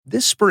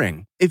This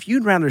spring, if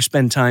you'd rather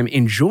spend time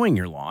enjoying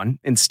your lawn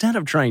instead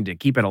of trying to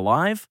keep it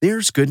alive,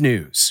 there's good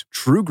news.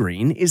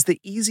 TruGreen is the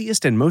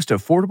easiest and most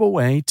affordable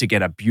way to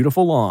get a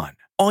beautiful lawn.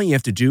 All you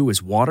have to do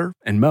is water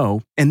and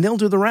mow, and they'll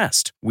do the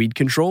rest. Weed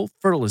control,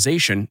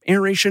 fertilization,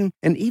 aeration,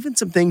 and even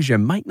some things you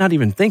might not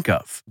even think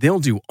of. They'll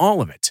do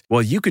all of it,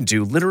 while you can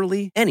do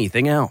literally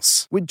anything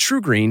else. With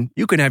TruGreen,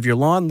 you can have your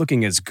lawn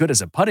looking as good as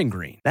a putting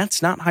green.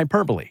 That's not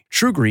hyperbole.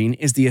 TruGreen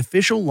is the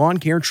official lawn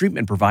care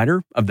treatment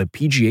provider of the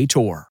PGA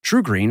Tour.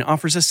 TruGreen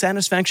offers a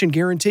satisfaction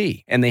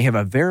guarantee, and they have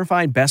a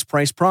verified best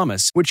price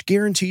promise, which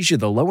guarantees you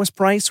the lowest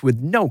price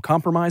with no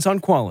compromise on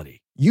quality.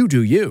 You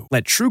do you.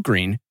 Let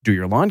TruGreen do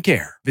your lawn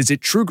care. Visit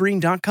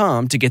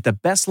TruGreen.com to get the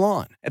best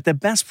lawn at the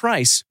best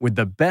price with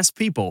the best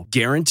people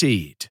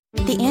guaranteed.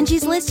 The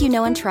Angie's List you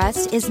know and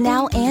trust is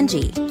now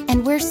Angie,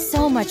 and we're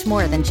so much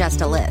more than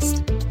just a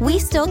list. We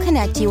still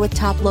connect you with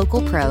top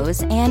local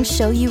pros and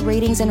show you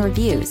ratings and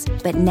reviews,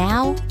 but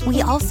now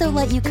we also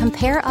let you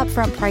compare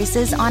upfront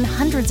prices on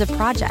hundreds of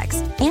projects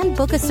and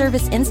book a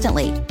service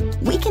instantly.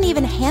 We can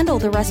even handle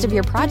the rest of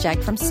your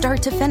project from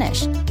start to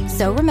finish.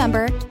 So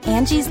remember,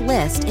 Angie's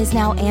List is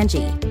now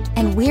Angie,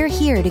 and we're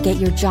here to get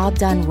your job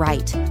done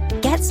right.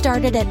 Get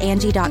started at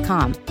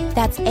Angie.com.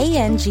 That's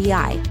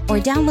ANGI, or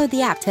download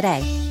the app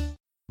today.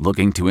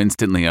 Looking to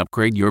instantly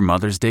upgrade your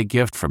Mother's Day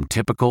gift from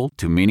typical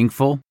to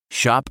meaningful?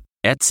 Shop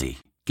Etsy.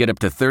 Get up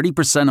to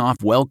 30% off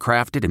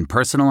well-crafted and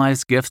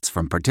personalized gifts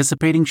from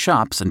participating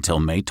shops until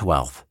May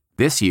 12th.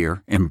 This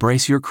year,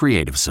 embrace your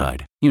creative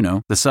side. You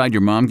know, the side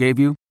your mom gave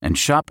you. And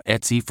shop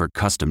Etsy for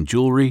custom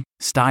jewelry,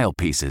 style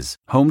pieces,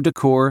 home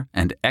decor,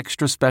 and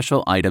extra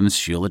special items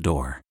she'll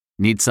adore.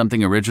 Need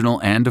something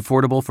original and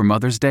affordable for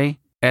Mother's Day?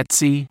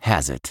 Etsy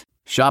has it.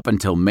 Shop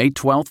until May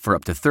 12th for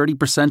up to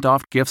 30%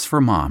 off gifts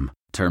for mom.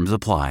 Terms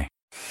apply.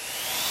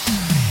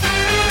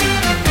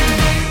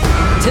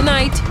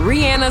 Tonight,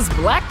 Rihanna's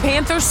Black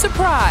Panther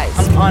surprise.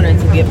 I'm honored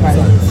to be a part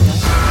of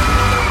this.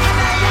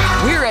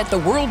 We're at the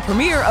world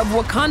premiere of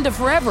Wakanda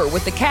Forever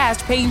with the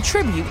cast paying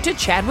tribute to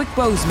Chadwick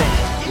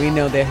Boseman. We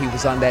know that he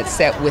was on that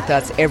set with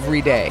us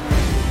every day.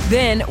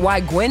 Then, why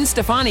Gwen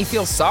Stefani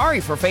feels sorry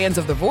for fans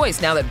of The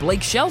Voice now that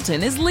Blake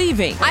Shelton is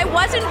leaving. I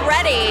wasn't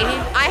ready.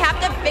 I have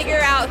to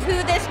figure out who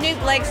this new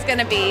Blake's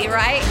gonna be,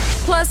 right?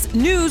 Plus,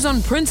 news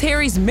on Prince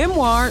Harry's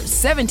memoir,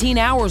 17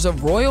 hours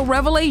of royal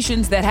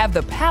revelations that have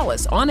the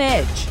palace on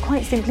edge.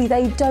 Quite simply,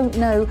 they don't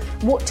know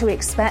what to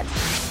expect.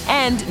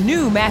 And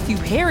new Matthew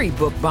Perry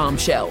book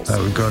bombshells.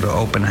 I would go to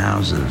open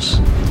houses,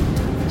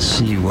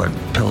 see what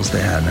pills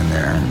they had in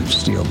there and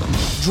steal them.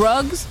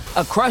 Drugs,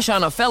 a crush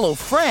on a fellow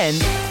friend,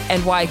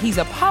 and why he's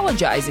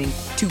apologizing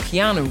to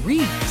Keanu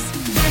Reeves.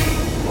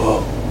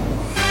 Whoa.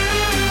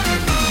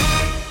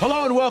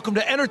 Hello and welcome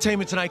to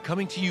Entertainment Tonight,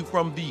 coming to you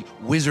from the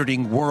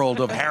wizarding world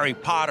of Harry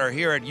Potter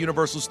here at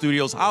Universal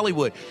Studios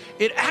Hollywood.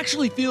 It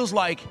actually feels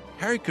like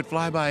Harry could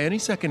fly by any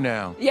second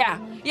now. Yeah,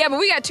 but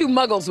we got two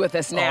muggles with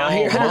us now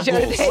here on the show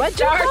today. What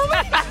Stars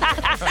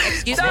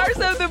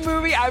of the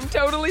movie I'm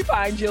Totally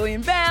Fine,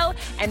 Jillian Bell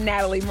and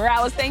Natalie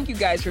Morales. Thank you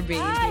guys for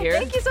being here.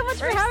 Thank you so much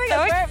for having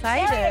us. We're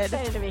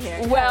excited to be here.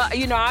 Well,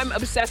 you know, I'm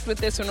obsessed with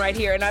this one right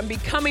here, and I'm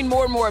becoming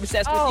more and more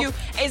obsessed with you.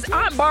 Is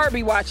Aunt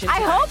Barbie watching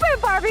tonight? I hope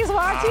Aunt Barbie's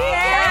watching.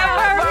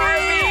 Yeah,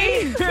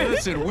 Barbie!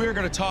 Listen, we're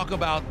going to talk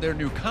about their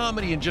new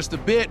comedy in just a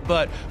bit,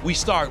 but we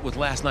start with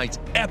last night's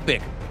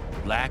epic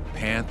Black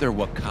Panther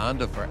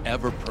Wakanda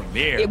Forever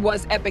premiere. It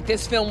was epic.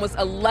 This film was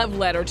a love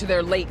letter to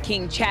their late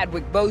king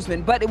Chadwick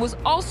Boseman, but it was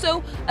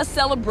also a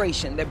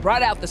celebration that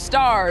brought out the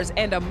stars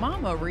and a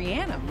Mama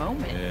Rihanna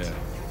moment.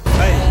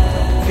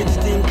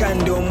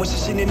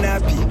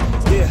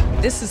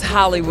 This is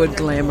Hollywood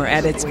glamour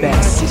at its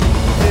best.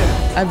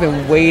 I've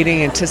been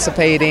waiting,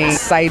 anticipating,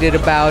 excited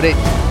about it,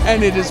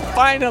 and it is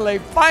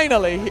finally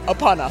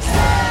upon us.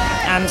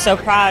 I'm so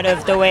proud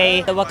of the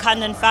way the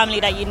Wakandan family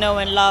that you know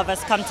and love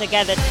has come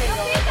together.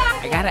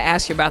 I gotta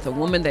ask you about the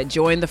woman that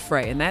joined the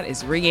fray, and that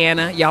is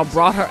Rihanna. Y'all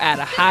brought her out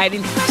of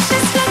hiding.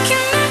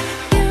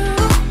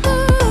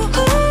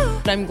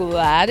 I'm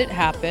glad it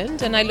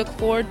happened, and I look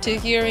forward to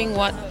hearing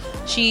what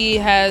she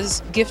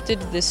has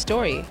gifted this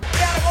story.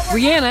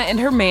 Rihanna and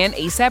her man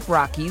A$AP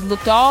Rocky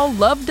looked all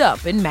loved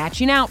up in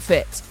matching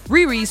outfits.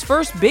 Riri's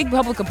first big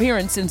public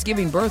appearance since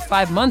giving birth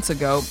 5 months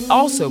ago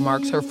also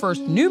marks her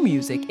first new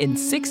music in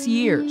 6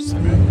 years.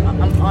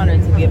 I'm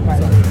honored to be a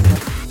part of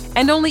this.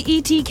 And only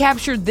E.T.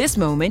 captured this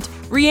moment,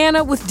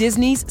 Rihanna with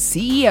Disney's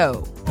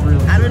CEO.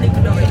 I don't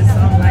even know where the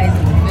song lies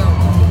in the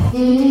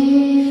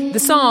film. The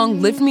song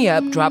Lift Me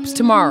Up drops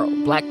tomorrow.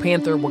 Black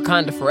Panther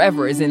Wakanda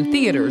Forever is in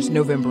theaters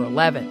November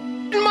 11.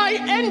 My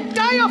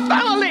entire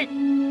family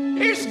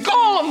is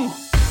gone!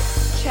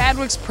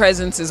 Chadwick's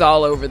presence is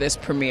all over this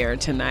premiere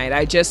tonight.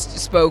 I just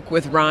spoke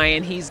with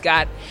Ryan. He's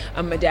got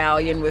a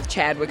medallion with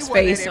Chadwick's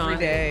face on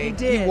it. He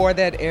did. He wore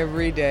that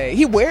every day.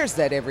 He wears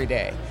that every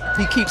day.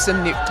 He keeps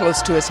him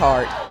close to his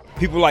heart.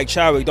 People like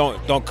Chadwick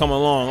don't come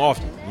along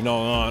often, you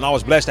know, and I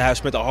was blessed to have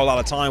spent a whole lot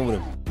of time with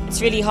him.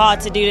 It's really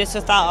hard to do this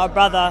without our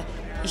brother.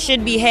 He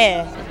should be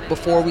here.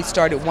 Before we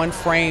started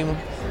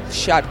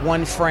shot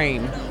one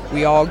frame,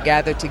 we all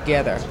gathered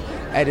together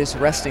at his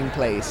resting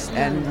place,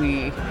 and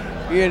we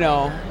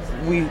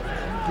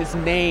his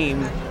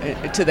name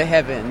to the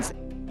heavens.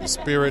 The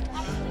spirit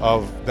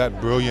of that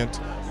brilliant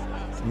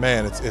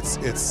man,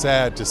 it's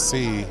sad to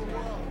see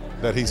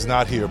that he's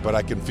not here, but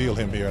I can feel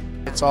him here.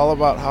 It's all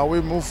about how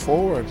we move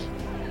forward,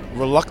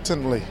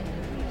 reluctantly.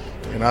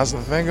 And that's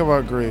the thing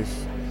about grief.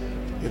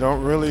 You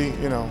don't really,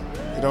 you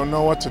don't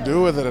know what to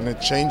do with it, and it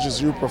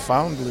changes you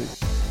profoundly.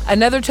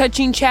 Another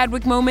touching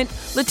Chadwick moment,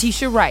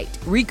 Letitia Wright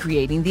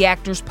recreating the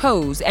actor's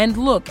pose and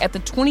look at the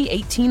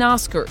 2018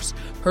 Oscars.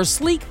 Her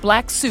sleek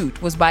black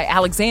suit was by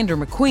Alexander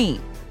McQueen.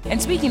 And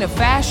speaking of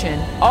fashion,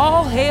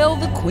 all hail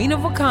the Queen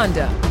of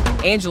Wakanda.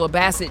 Angela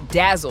Bassett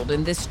dazzled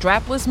in this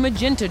strapless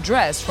magenta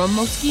dress from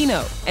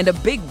Moschino, and a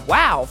big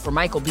wow for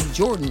Michael B.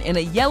 Jordan in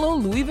a yellow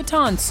Louis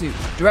Vuitton suit.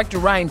 Director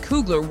Ryan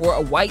Coogler wore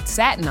a white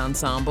satin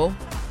ensemble.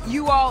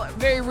 You all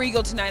very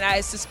regal tonight. I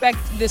suspect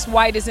this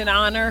white is in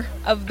honor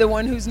of the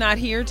one who's not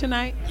here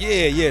tonight.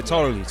 Yeah,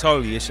 totally. It's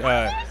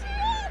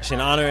an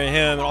honor in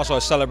him, and also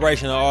a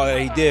celebration of all that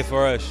he did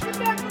for us.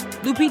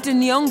 Lupita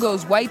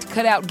Nyong'o's white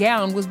cutout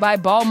gown was by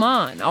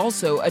Balmain,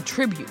 also a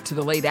tribute to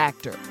the late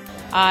actor.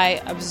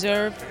 I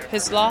observe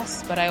his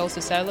loss, but I also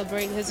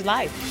celebrate his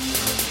life.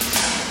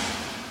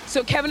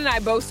 So Kevin and I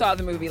both saw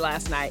the movie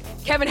last night.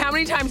 Kevin, how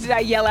many times did I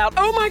yell out,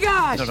 "Oh my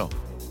gosh"?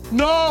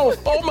 No!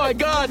 Oh my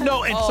God,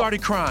 no! And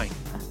started crying.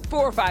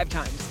 4 or 5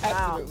 times,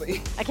 absolutely.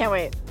 Wow. I can't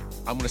wait.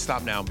 I'm going to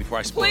stop now before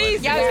I spoil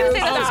Please, it. yeah, I was going to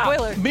say that's a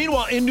spoiler.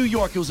 Meanwhile, in New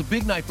York, it was a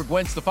big night for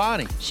Gwen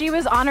Stefani. She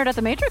was honored at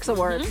the Matrix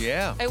Awards. Mm-hmm.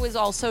 Yeah. It was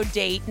also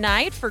date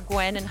night for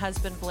Gwen and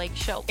husband Blake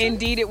Shelton.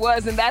 Indeed it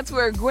was, and that's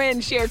where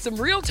Gwen shared some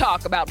real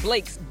talk about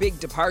Blake's big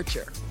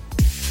departure.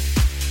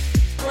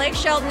 Blake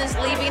Shelton is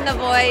leaving The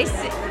Voice.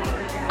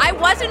 I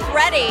wasn't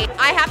ready.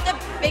 I have to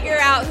figure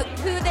out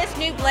who this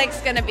new Blake's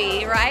gonna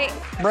be, right?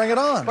 Bring it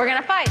on. We're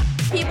gonna fight.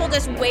 People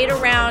just wait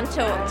around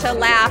to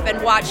laugh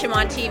and watch him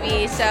on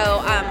TV,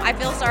 so I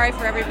feel sorry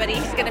for everybody.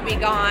 He's gonna be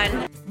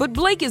gone. But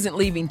Blake isn't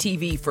leaving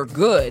TV for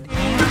good.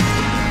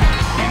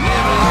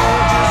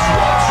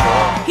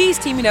 He's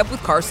teaming up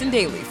with Carson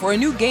Daly for a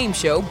new game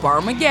show,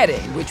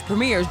 Barmageddon, which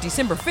premieres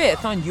December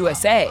 5th on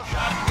USA.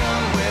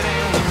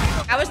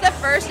 That was the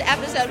first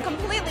episode,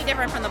 completely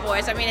different from The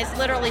Voice. I mean, it's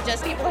literally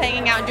just people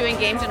hanging out and doing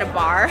games in a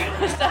bar.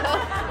 So,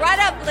 right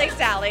up Blake's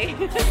alley.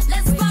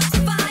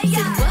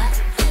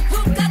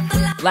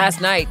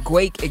 Last night,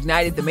 Quake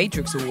ignited the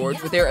Matrix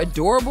Awards with their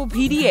adorable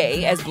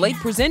PDA as Blake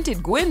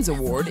presented Gwen's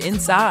award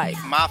inside.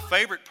 My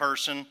favorite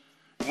person,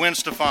 Gwen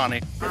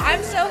Stefani.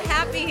 I'm so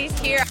happy he's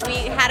here. We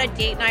had a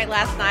date night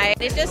last night.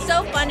 It's just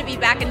so fun to be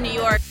back in New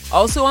York.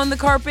 Also on the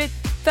carpet,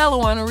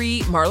 fellow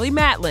honoree Marlee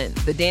Matlin.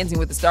 The Dancing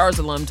with the Stars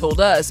alum told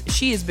us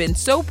she has been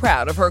so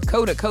proud of her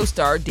Coda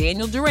co-star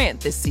Daniel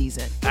Durant this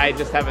season. I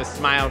just have a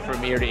smile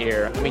from ear to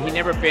ear. I mean, he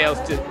never fails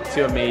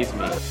to amaze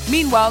me.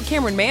 Meanwhile,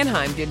 Cameron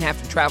Manheim didn't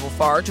have to travel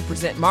far to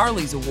present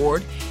Marlee's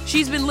award.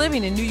 She's been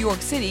living in New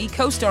York City,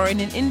 co-starring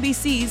in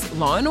NBC's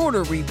Law &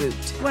 Order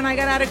reboot. When I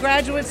got out of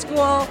graduate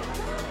school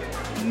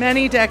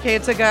many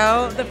decades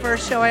ago, the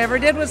first show I ever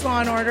did was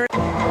Law & Order.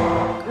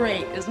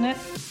 Great, isn't it?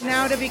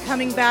 Now to be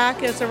coming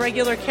back as a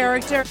regular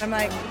character, I'm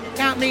like,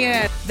 count me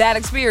in. That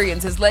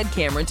experience has led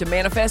Cameron to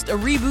manifest a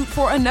reboot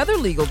for another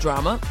legal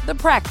drama, The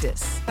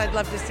Practice. I'd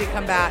love to see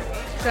come back.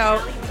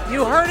 So,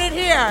 you heard it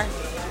here.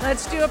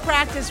 Let's do a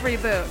Practice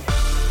reboot.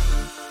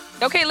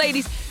 Okay,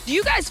 ladies, do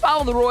you guys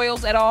follow the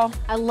royals at all?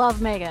 I love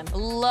Meghan.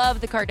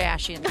 Love the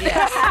Kardashians,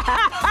 yes.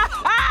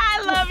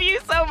 I love you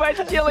so much,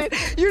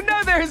 Jillian. You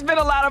know there has been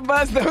a lot of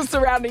buzz, though,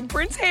 surrounding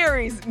Prince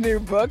Harry's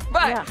new book.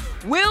 But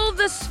will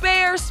the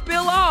spare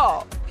spill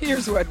all?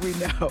 Here's what we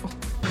know.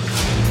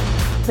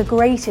 The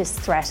greatest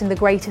threat and the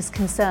greatest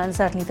concern,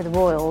 certainly for the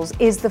royals,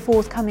 is the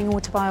forthcoming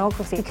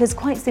autobiography, because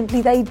quite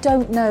simply they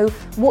don't know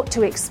what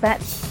to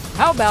expect.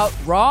 How about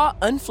raw,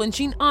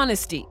 unflinching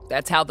honesty?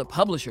 That's how the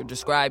publisher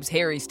describes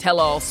Harry's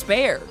tell-all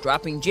Spare,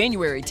 dropping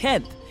January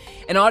 10th.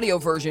 An audio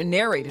version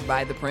narrated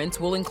by the prince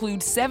will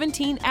include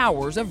 17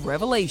 hours of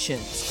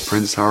revelations.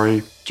 Prince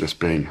Harry just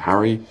being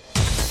Harry.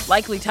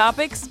 Likely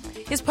topics: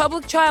 his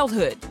public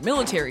childhood,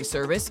 military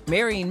service,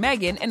 marrying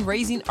Meghan, and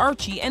raising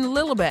Archie and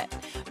Lilibet.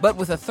 But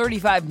with a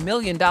 $35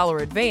 million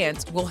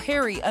advance, will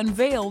Harry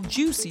unveil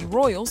juicy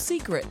royal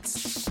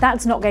secrets?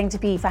 That's not going to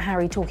be for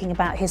Harry talking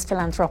about his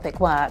philanthropic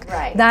work.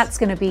 Right. That's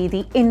going to be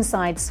the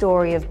inside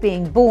story of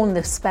being born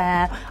the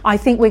spare. I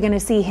think we're going to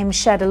see him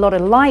shed a lot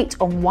of light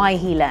on why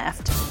he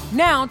left.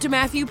 Now to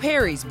Matthew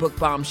Perry's book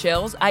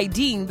bombshells,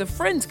 IDing the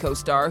Friends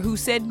co-star who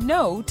said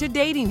no to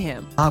dating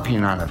him. How can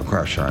you not have a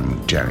crush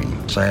on Jenny?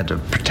 So I had to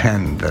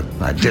pretend that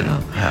I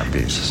didn't have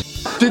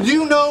these. Did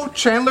you know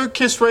Chandler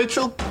kissed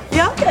Rachel?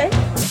 Yeah, okay.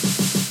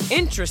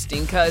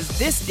 Interesting, because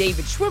this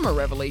David Schwimmer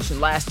revelation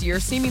last year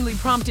seemingly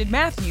prompted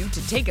Matthew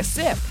to take a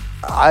sip.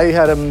 I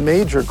had a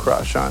major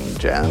crush on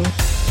Jen.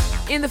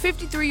 In the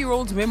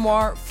 53-year-old's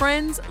memoir,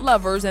 Friends,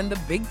 Lovers, and the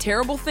Big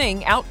Terrible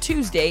Thing, out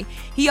Tuesday,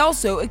 he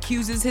also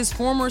accuses his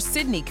former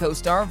Sydney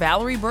co-star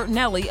Valerie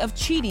Bertinelli of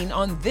cheating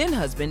on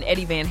then-husband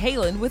Eddie Van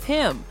Halen with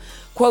him.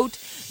 Quote,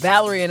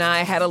 Valerie and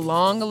I had a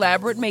long,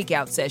 elaborate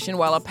makeout session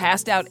while a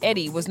passed-out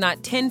Eddie was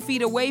not 10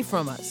 feet away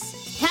from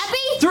us. Happy?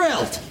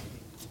 Thrilled!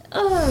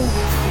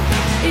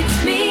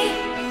 It's me.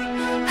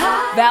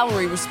 Hi.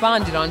 Valerie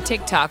responded on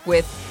TikTok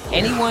with,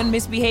 anyone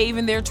misbehave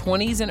in their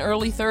 20s and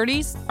early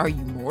 30s? Are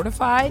you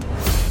mortified?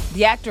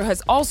 The actor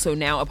has also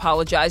now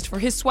apologized for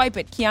his swipe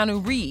at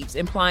Keanu Reeves,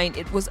 implying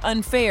it was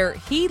unfair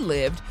he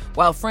lived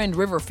while friend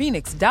River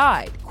Phoenix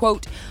died.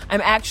 Quote,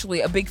 I'm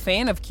actually a big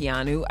fan of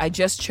Keanu. I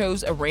just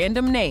chose a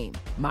random name.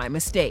 My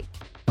mistake.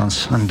 On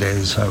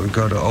Sundays, I would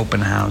go to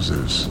open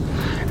houses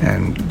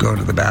and go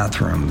to the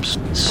bathrooms,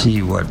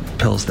 see what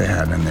pills they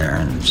had in there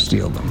and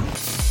steal them.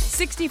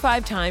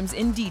 65 times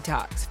in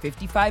detox,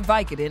 55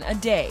 Vicodin a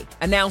day.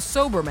 A now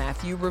sober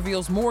Matthew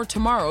reveals more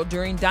tomorrow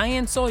during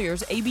Diane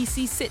Sawyer's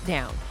ABC Sit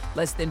Down,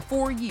 less than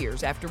 4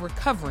 years after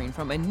recovering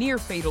from a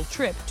near-fatal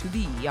trip to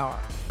the ER.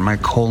 My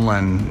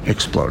colon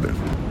exploded.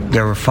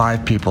 There were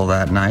 5 people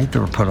that night that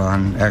were put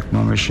on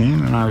ECMO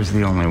machine, and I was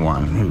the only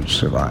one who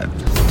survived.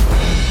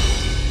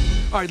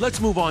 All right,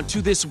 let's move on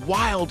to this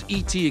wild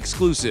ET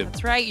exclusive.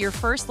 That's right, your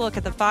first look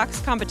at the Fox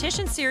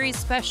competition series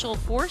Special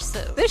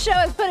Forces. This show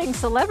is putting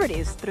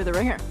celebrities through the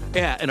ringer.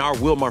 Yeah, and our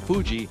Will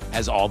Marfuji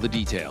has all the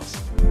details.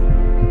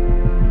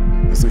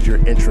 This is your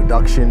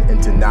introduction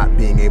into not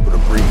being able to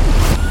breathe.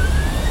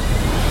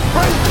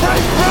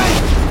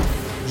 Break!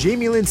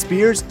 Jamie Lynn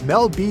Spears,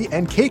 Mel B,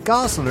 and Kate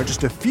Gosselin are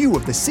just a few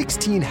of the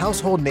 16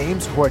 household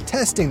names who are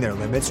testing their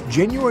limits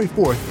January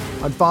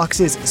 4th on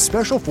Fox's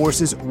Special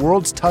Forces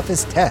World's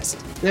Toughest Test.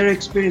 Their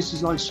experience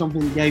is like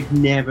something they've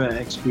never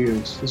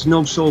experienced. There's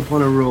no soap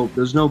on a rope.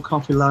 There's no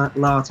coffee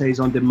lattes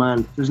on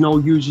demand. There's no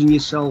using your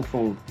cell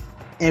phone.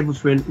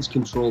 Everything is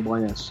controlled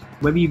by us.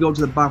 Whether you go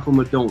to the bathroom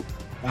or don't,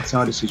 that's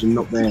our decision,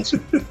 not theirs.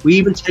 We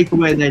even take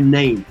away their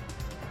name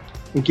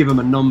and give them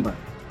a number.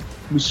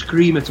 We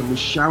scream at them, we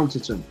shout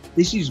at them.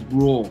 This is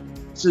raw.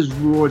 This is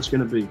raw it's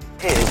going to be.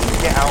 Hey,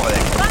 get out of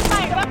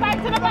there. Back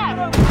to the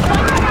back!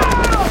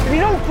 If you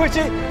don't quit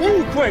it,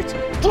 you quit.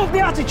 Drop the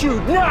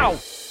attitude now!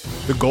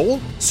 The goal?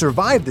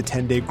 Survive the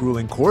 10-day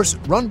grueling course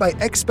run by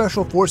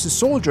ex-Special Forces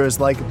soldiers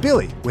like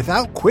Billy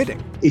without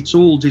quitting. It's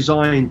all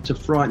designed to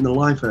frighten the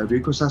life out of you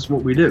because that's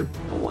what we do.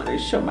 I want to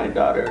show my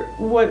daughter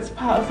what's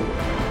possible.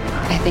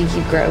 I think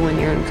you grow when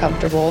you're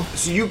uncomfortable.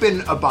 So you've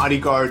been a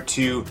bodyguard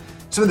to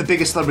some of the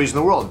biggest celebrities in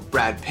the world.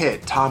 Brad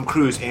Pitt, Tom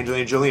Cruise,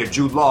 Angelina Jolie,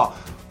 Jude Law.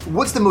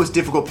 What's the most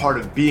difficult part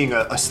of being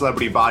a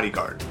celebrity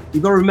bodyguard?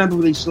 You've got to remember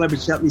with these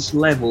celebrities at this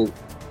level,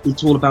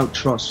 it's all about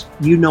trust.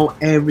 You know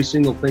every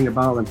single thing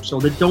about them, so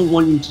they don't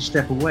want you to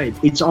step away.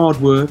 It's hard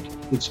work,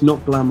 it's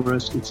not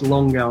glamorous, it's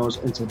long hours,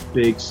 and it's a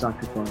big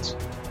sacrifice.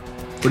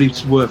 But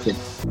it's worth it.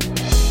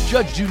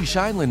 Judge Judy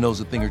Shineland knows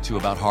a thing or two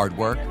about hard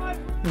work.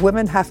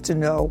 Women have to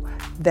know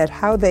that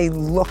how they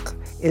look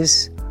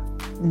is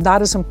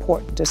not as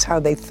important as how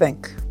they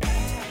think.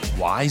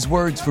 Wise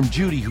words from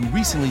Judy, who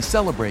recently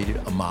celebrated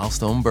a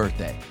milestone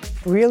birthday.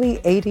 Really,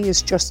 80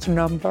 is just a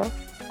number.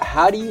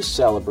 How do you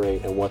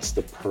celebrate, and what's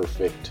the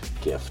perfect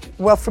gift?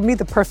 Well, for me,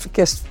 the perfect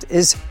gift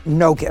is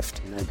no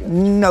gift.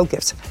 No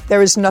gifts.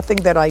 There is nothing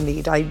that I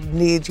need. I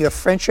need your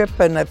friendship,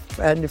 and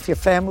if you're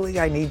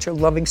family, I need your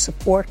loving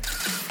support.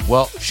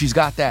 Well, she's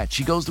got that.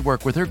 She goes to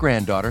work with her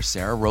granddaughter,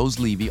 Sarah Rose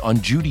Levy, on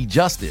Judy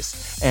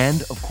Justice.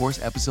 And, of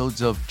course,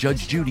 episodes of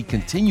Judge Judy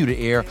continue to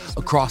air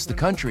across the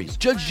country.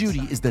 Judge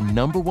Judy is the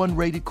 #1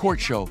 rated court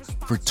show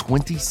for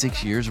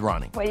 26 years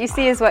running. What you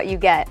see is what you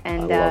get,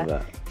 and I love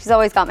that. She's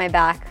always got my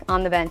back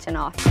on the bench and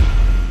off.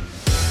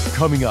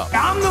 Coming up,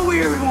 I'm the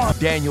weird one.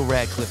 Daniel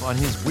Radcliffe on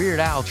his Weird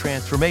Al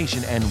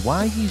transformation and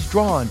why he's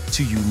drawn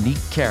to unique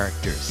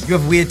characters. You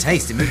have weird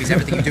taste in movies.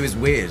 Everything you do is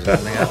weird.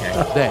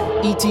 Okay.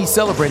 Then, E.T.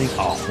 celebrating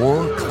a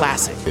horror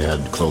classic. We had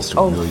close to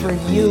a million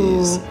for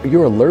you.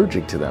 You're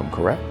allergic to them,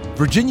 correct?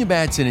 Virginia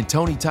Madsen and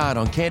Tony Todd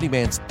on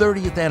Candyman's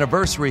 30th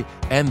anniversary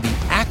and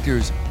the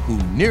actors who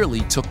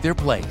nearly took their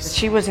place.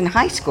 She was in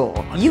high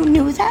school. You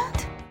knew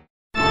that?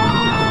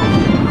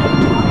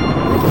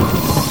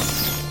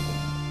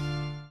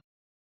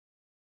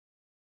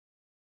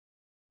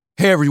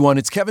 Hey everyone,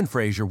 it's Kevin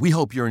Frazier. We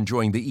hope you're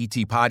enjoying the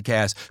ET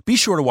podcast. Be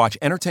sure to watch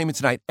Entertainment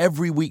Tonight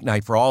every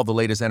weeknight for all the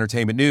latest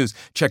entertainment news.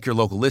 Check your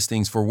local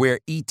listings for where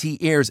ET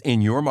airs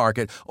in your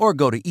market or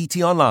go to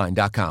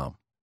etonline.com.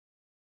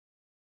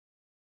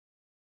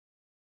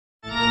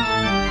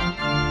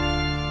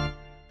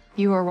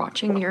 You are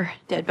watching your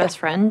dead best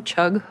friend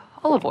chug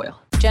olive oil.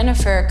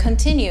 Jennifer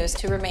continues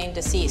to remain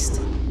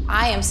deceased.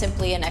 I am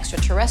simply an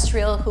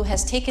extraterrestrial who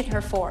has taken her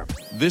form.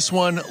 This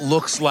one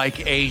looks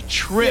like a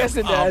trip. Yes,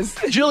 it does.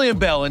 Jillian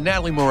Bell and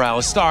Natalie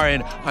Morales star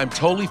in I'm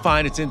Totally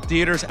Fine. It's in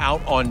theaters,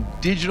 out on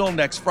digital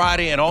next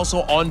Friday, and also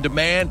on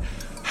demand.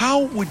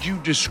 How would you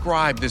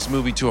describe this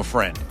movie to a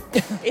friend?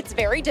 It's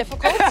very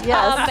difficult.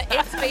 Yes.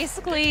 It's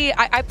basically,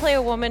 I play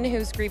a woman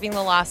who's grieving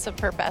the loss of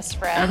her best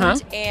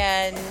friend,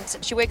 and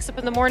she wakes up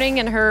in the morning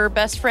and her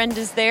best friend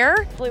is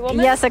there.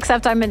 Yes,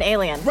 except I'm an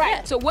alien.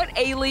 Right. So what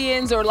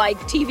aliens or like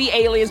TV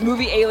aliens,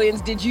 movie aliens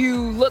did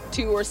you look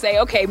to or say,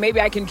 okay, maybe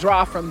I can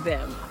draw from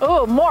them?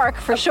 Oh, Mork,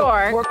 for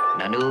sure.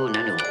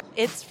 Nanu.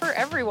 It's for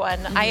everyone.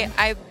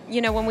 I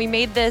when we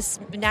made this,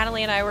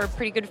 Natalie and I were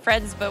pretty good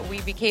friends, but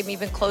we became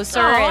even closer.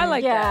 Oh, I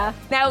like that.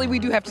 Natalie, we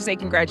do have to say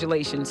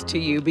congratulations to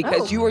you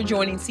because you are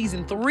joining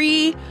season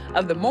 3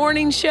 of The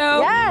Morning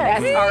Show.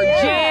 Yes. That's our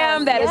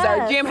jam. That is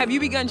our jam. Have you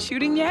begun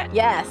shooting yet?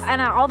 Yes.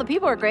 And all the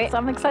people are great, so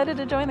I'm excited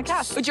to join the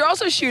cast. But you're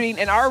also shooting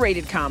an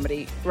R-rated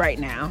comedy right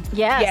now.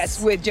 Yes.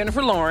 Yes, with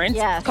Jennifer Lawrence.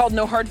 Yes. Called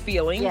No Hard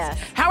Feelings. Yes.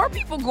 How are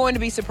people going to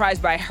be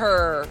surprised by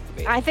her?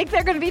 I think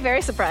they're going to be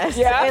very surprised.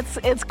 Yeah?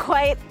 It's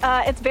quite,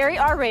 it's very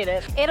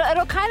R-rated.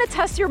 It'll kind of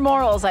test your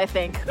morals, I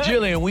think.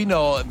 Jillian, we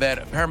know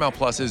that Paramount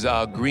Plus has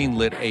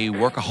greenlit a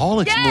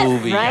Workaholics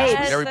movie. Right.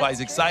 Which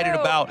everybody's excited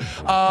about.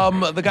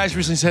 The guys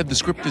recently said the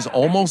script is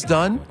almost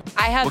done.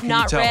 I have What can you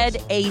not tell read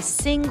us? a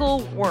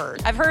single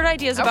word. I've heard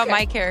ideas about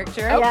my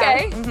character.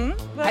 Okay.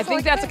 Mm-hmm. I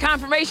think that's a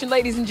confirmation,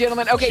 ladies and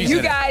gentlemen. Okay, She's you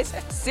in it. guys,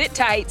 sit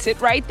tight, sit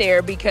right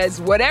there,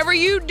 because whatever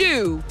you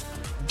do,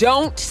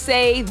 don't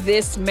say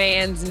this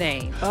man's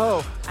name.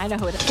 Oh, I know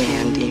who it is.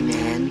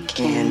 Candyman,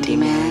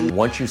 Candyman.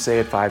 Once you say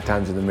it 5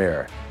 times in the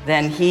mirror,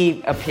 Then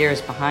he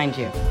appears behind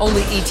you.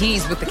 Only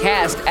ET's with the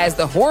cast as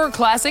the horror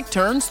classic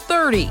turns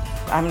 30.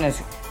 I'm gonna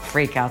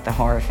freak out the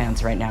horror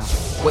fans right now.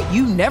 What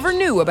you never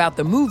knew about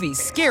the movie's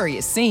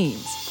scariest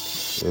scenes.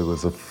 it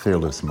was a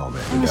fearless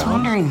moment. I was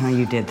wondering how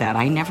you did that.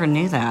 I never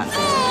knew that.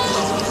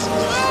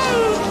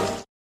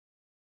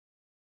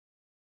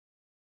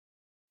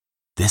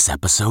 This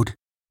episode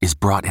is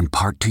brought in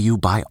part to you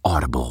by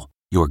Audible,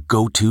 your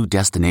go-to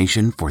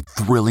destination for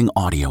thrilling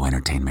audio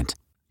entertainment.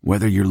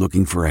 Whether you're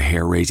looking for a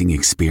hair-raising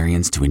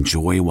experience to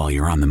enjoy while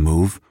you're on the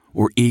move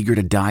or eager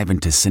to dive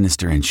into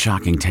sinister and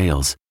shocking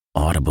tales,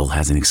 Audible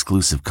has an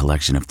exclusive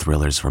collection of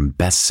thrillers from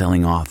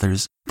best-selling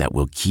authors that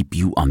will keep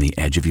you on the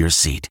edge of your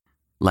seat.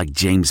 Like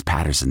James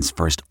Patterson's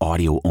first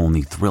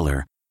audio-only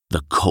thriller,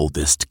 The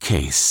Coldest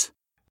Case.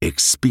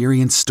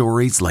 Experience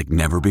stories like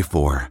never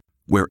before,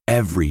 where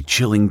every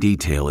chilling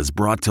detail is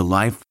brought to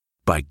life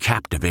by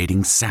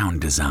captivating sound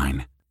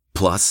design.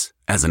 Plus,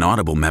 as an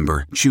Audible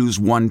member, choose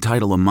one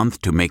title a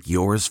month to make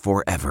yours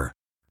forever.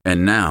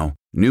 And now,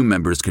 new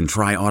members can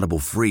try Audible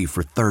free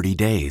for 30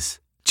 days.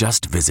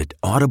 Just visit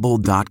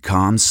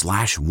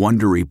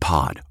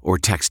audible.com/WonderyPod or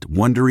text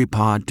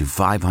WonderyPod to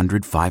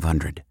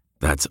 500-500.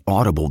 That's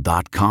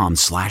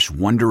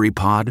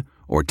audible.com/WonderyPod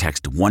or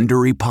text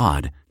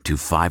WonderyPod to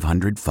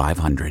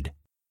 500-500.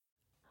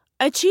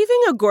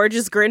 Achieving a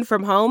gorgeous grin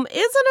from home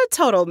isn't a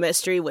total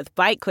mystery with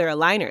Bite Clear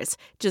aligners.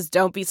 Just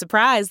don't be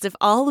surprised if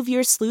all of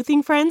your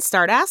sleuthing friends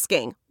start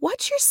asking,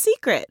 "What's your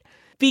secret?"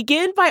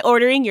 Begin by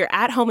ordering your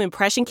at-home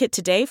impression kit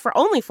today for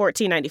only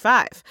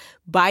 $14.95.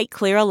 Bite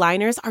Clear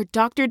aligners are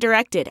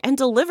doctor-directed and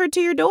delivered to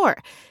your door.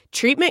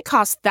 Treatment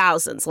costs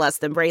thousands less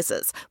than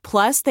braces.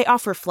 Plus, they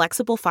offer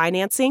flexible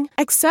financing,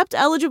 accept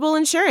eligible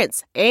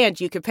insurance,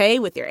 and you can pay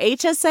with your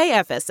HSA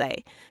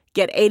FSA.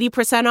 Get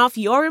 80% off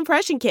your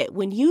impression kit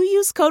when you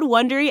use code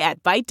WONDERY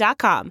at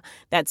Byte.com.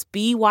 That's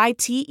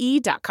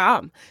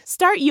BYTE.com.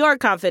 Start your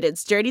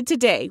confidence journey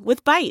today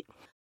with Byte.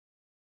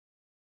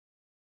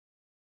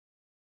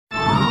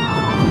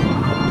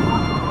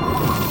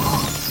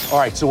 All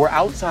right, so we're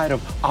outside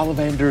of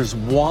Ollivander's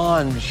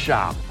wand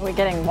shop. We're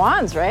getting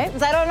wands, right?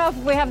 'Cause I don't know if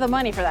we have the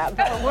money for that,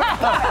 but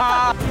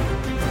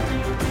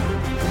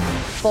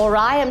For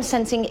I am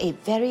sensing a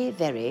very,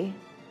 very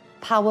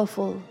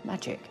powerful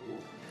magic.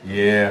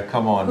 Yeah,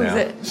 come on Who's now.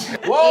 it?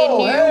 Whoa,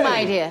 In you, hey.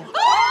 my dear.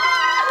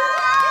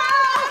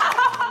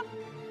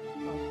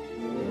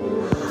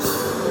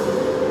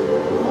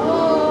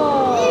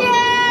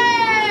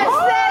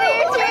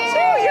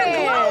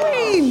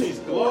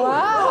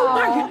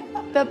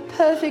 The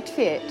perfect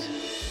fit.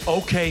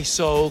 Okay,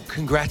 so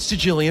congrats to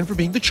Jillian for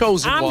being the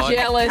chosen I'm one.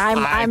 jealous. I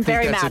think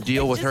very that's mad. a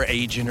deal with her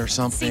agent or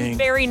something.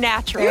 Very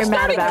natural. You Very mad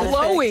started about it.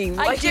 glowing.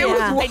 I Like did. it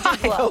was I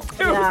did wild.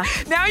 glow. Yeah.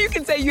 Now you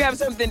can say you have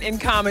something in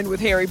common with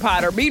Harry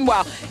Potter.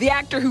 Meanwhile, the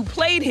actor who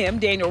played him,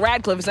 Daniel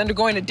Radcliffe, is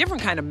undergoing a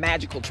different kind of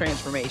magical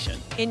transformation.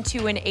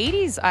 Into an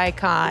 80s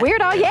icon.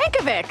 Weird Al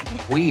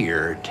Yankovic.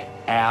 Weird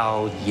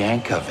Al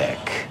Yankovic.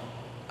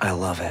 I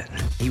love it.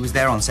 He was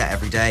there on set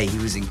every day. He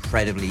was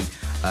incredibly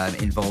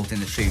involved in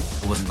the shoot.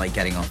 It wasn't like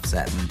getting off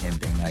set and him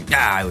being like,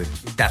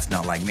 that's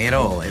not like me at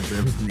all. It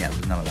was none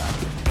of that.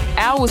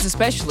 Al was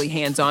especially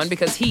hands-on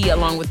because he,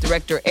 along with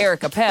director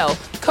Eric Appel,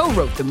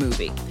 co-wrote the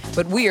movie.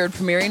 But Weird,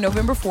 premiering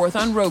November 4th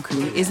on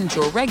Roku, isn't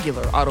your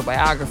regular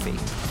autobiography.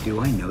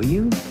 Do I know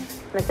you?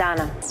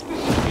 Madonna.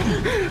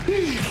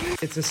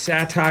 It's a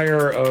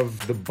satire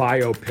of the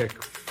biopic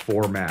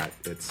format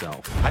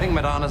itself. I think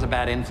Madonna's a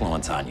bad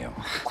influence on you.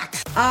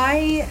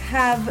 I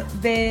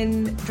have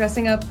been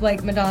dressing up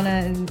like Madonna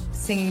and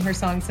singing her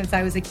songs since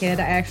I was a kid.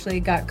 I actually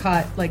got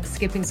caught like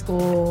skipping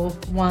school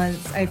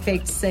once. I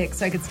faked sick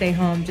so I could stay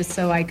home just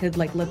so I could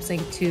like lip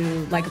sync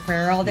to Like a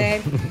Prayer all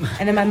day.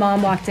 And then my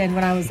mom walked in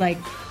when I was like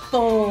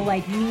full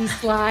like knee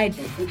slide,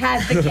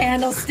 had the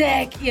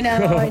candlestick,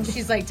 and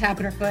she's like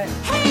tapping her foot.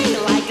 Hey,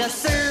 like a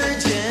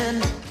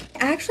surgeon.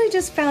 actually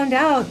just found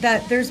out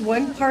that there's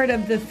one part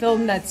of the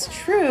film that's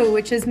true,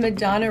 which is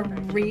Madonna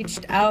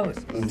reached out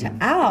to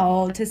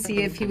Al to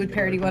see if he would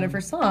parody one of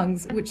her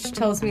songs, which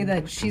tells me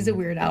that she's a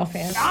Weird Al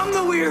fan. I'm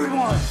the weird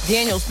one.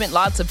 Daniel spent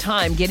lots of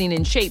time getting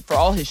in shape for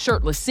all his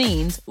shirtless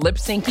scenes,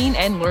 lip-syncing,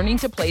 and learning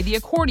to play the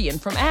accordion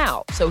from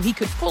Al so he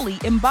could fully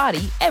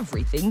embody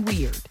everything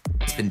weird.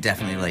 It's been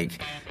definitely,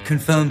 like,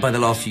 confirmed by the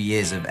last few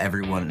years of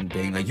everyone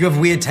being like, you have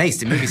weird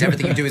taste in movies,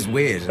 everything you do is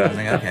weird. And I was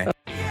like, okay.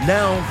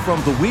 Now,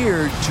 from the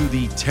weird to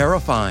the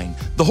terrifying,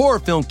 the horror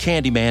film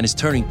Candyman is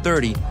turning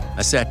 30.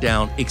 I sat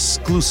down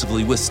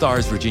exclusively with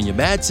stars Virginia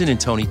Madsen and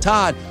Tony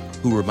Todd,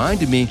 who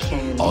reminded me,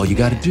 all you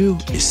gotta do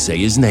is say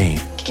his name.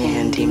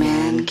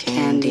 Candyman,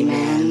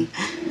 Candyman.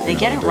 They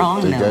get it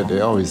wrong, though.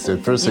 They always say,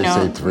 first they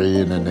say 3,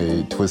 and then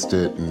they twist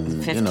it,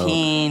 and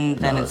 15,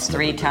 then it's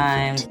 3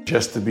 times.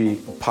 Just to be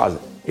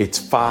positive, it's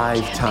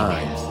 5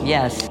 times.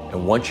 Yes.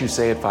 And once you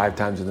say it 5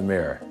 times in the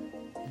mirror,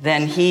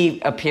 then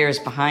he appears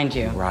behind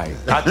you. Right.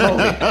 Not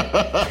totally.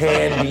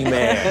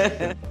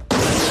 Candyman.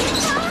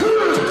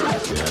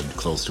 We had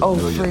close to a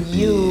million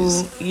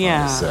bees on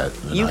the set.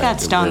 You got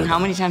stung. How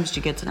many times did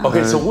you get stung?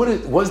 Okay, so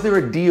was there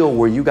a deal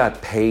where you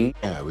got paid?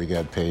 Yeah, we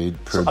got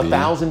paid per so bee.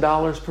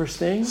 $1,000 per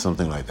sting?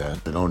 Something like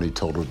that. It only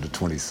totaled to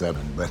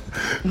 27, but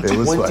it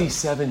was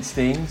 27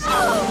 stings?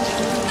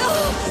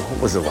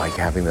 What was it like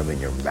having them in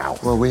your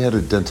mouth? Well, we had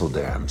a dental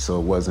dam, so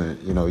it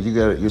wasn't,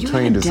 you're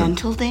trained as a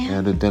dental dam?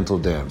 And a dental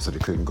dam, so they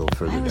couldn't go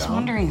further down. I was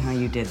wondering how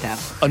you did that.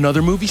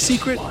 Another movie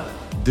secret?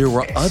 There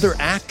were other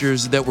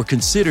actors that were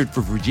considered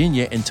for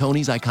Virginia and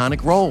Tony's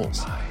iconic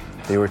roles.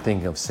 They were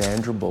thinking of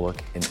Sandra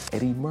Bullock and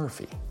Eddie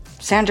Murphy.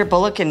 Sandra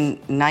Bullock in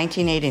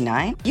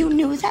 1989? You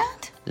knew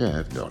that? Yeah,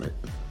 I've known it.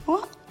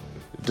 What?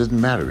 It doesn't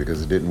matter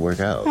because it didn't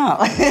work out. Oh.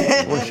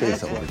 I want to show you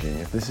something,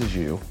 Virginia. This is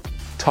you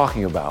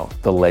talking about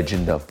the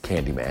legend of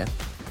Candyman.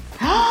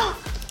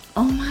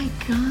 Oh my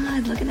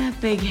God, look at that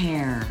big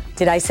hair.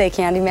 Did I say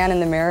Candyman in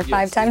the mirror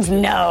 5 times?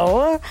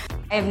 No.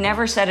 I have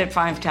never said it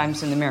 5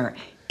 times in the mirror,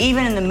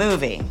 even in the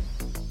movie,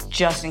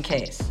 just in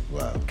case.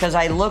 Wow. Because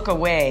I look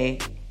away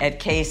at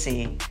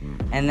Casey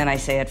and then I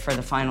say it for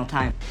the final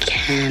time.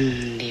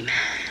 Candyman.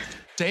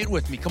 Say it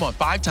with me. Come on,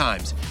 5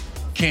 times.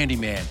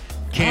 Candyman.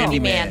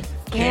 Candyman.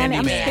 Candyman.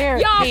 I'm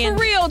scared. Y'all, for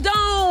real,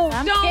 don't.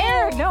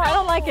 Scared. No, I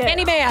don't like it.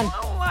 Candyman.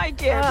 I don't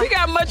like it. We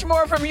got much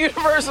more from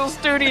Universal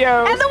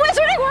Studios. And the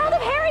Wizarding World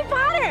of Harry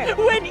Potter.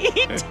 When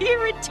E.T.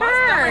 returns.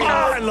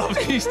 I love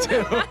these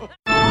two.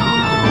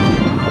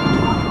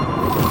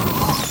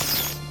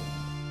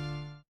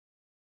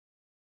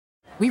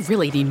 We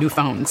really need new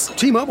phones.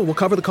 T-Mobile will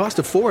cover the cost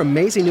of 4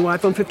 amazing new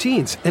iPhone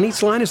 15s, and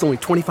each line is only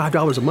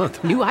 $25 a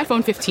month. New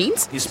iPhone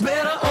 15s? It's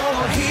better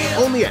over here.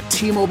 Only at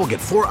T-Mobile, get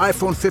 4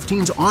 iPhone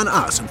 15s on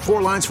us and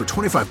 4 lines for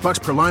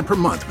 $25 per line per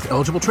month with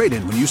eligible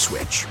trade-in when you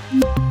switch.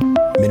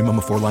 Minimum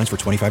of 4 lines for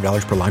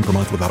 $25 per line per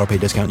month with autopay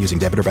discount using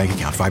debit or bank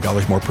account.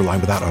 $5 more per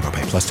line without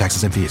autopay, plus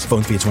taxes and fees.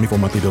 Phone fee at 24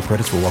 monthly bill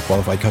credits for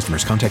well-qualified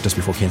customers. Contact us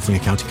before canceling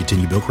account to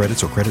continue bill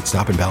credits or credit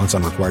stop and balance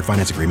on required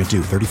finance agreement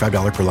due.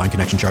 $35 per line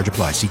connection charge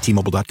applies. See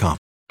T-Mobile.com.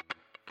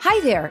 Hi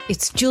there,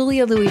 it's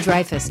Julia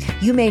Louis-Dreyfus.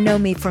 You may know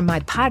me from my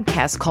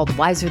podcast called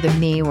Wiser Than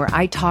Me, where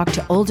I talk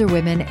to older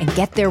women and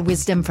get their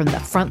wisdom from the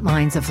front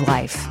lines of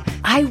life.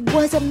 I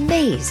was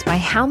amazed by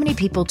how many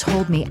people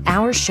told me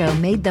our show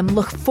made them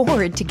look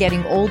forward to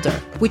getting older,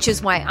 which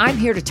is why I'm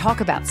here to talk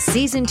about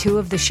season 2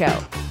 of the show.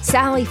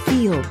 Sally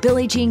Field,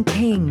 Billie Jean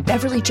King,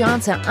 Beverly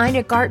Johnson,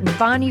 Ina Garten,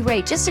 Bonnie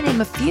Raitt, just to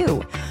name a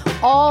few.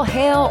 All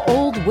hail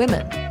old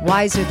women.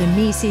 Wiser Than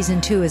Me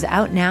season 2 is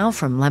out now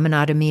from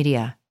Lemonada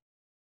Media.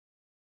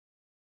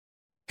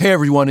 Hey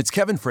everyone, it's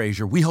Kevin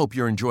Frazier. We hope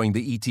you're enjoying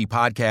the ET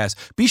podcast.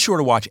 Be sure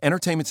to watch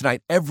Entertainment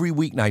Tonight every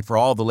weeknight for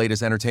all the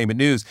latest entertainment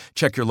news.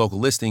 Check your local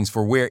listings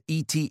for where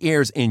ET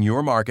airs in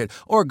your market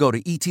or go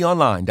to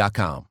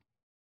etonline.com.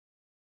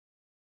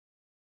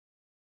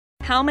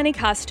 How many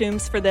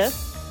costumes for this?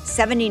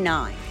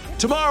 79.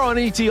 Tomorrow on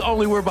ET,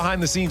 only we're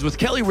behind the scenes with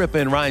Kelly Ripa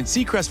and Ryan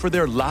Seacrest for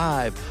their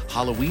live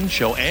Halloween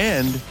show.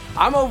 And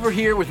I'm over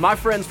here with my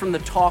friends from The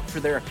Talk for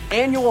their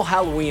annual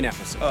Halloween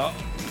episode.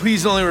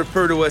 Please only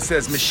refer to us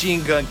as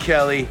Machine Gun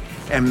Kelly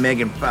and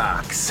Megan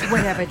Fox.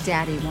 Whatever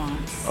Daddy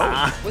wants.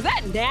 Was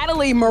that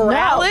Natalie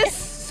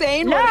Morales?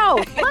 No,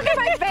 look at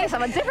my face.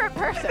 I'm a different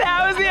person.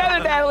 That was the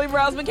other Natalie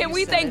Morales. But can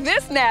we thank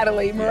this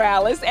Natalie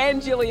Morales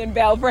and Jillian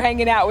Bell for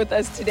hanging out with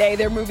us today?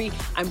 Their movie,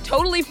 I'm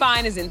Totally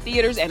Fine, is in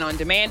theaters and on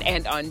demand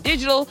and on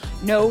digital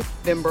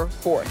November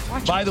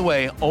 4th. By the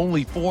way,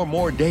 only 4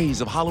 more days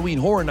of Halloween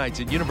Horror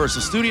Nights at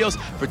Universal Studios.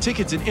 For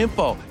tickets and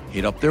info,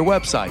 hit up their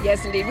website.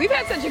 Yes, indeed. We've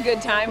had such a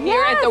good time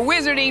here at the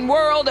Wizarding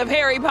World of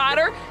Harry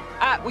Potter.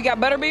 We got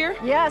butterbeer?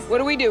 Yes. What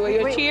do we do?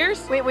 We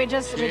cheers? We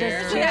just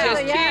cheers.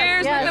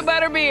 Cheers with the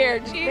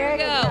butterbeer.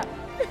 Cheers. Go.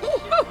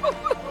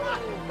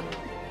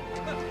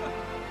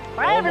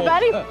 Bye,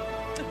 everybody.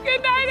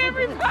 Good night,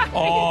 everybody.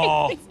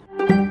 Oh.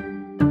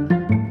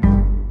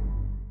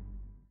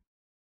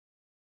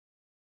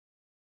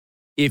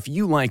 If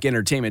you like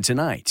Entertainment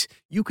Tonight,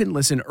 you can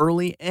listen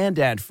early and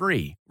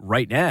ad-free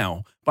right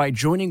now by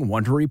joining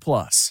Wondery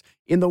Plus.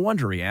 in the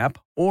Wondery app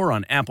or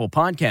on Apple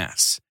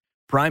Podcasts.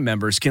 Prime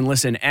members can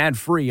listen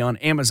ad-free on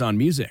Amazon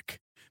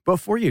Music.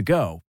 Before you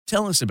go,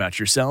 tell us about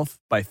yourself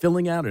by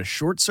filling out a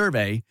short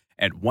survey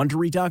at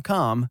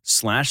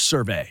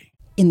Wondery.com/survey.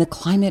 In the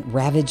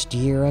climate-ravaged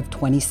year of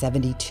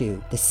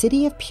 2072, the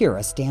city of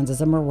Pura stands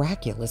as a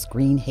miraculous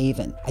green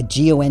haven, a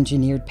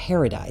geoengineered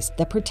paradise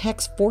that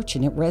protects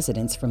fortunate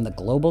residents from the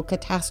global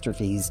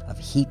catastrophes of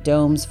heat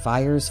domes,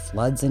 fires,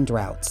 floods, and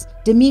droughts.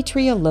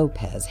 Demetria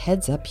Lopez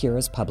heads up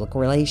Pura's public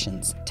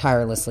relations,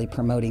 tirelessly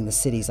promoting the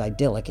city's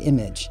idyllic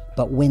image.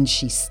 But when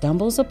she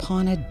stumbles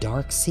upon a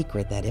dark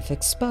secret that, if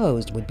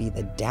exposed, would be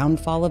the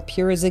downfall of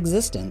Pura's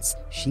existence,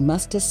 she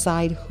must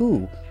decide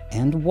who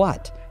and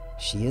what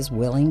she is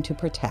willing to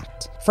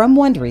protect. From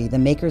Wondery, the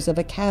makers of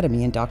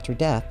Academy and Dr.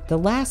 Death, The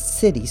Last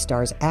City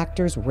stars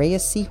actors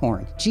Reyes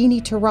Sehorn,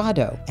 Jeannie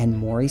Torrado, and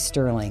Maury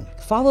Sterling.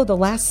 Follow The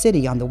Last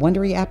City on the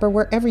Wondery app or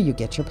wherever you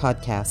get your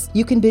podcasts.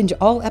 You can binge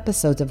all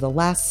episodes of The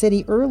Last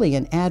City early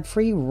and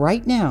ad-free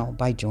right now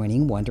by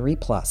joining Wondery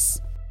Plus.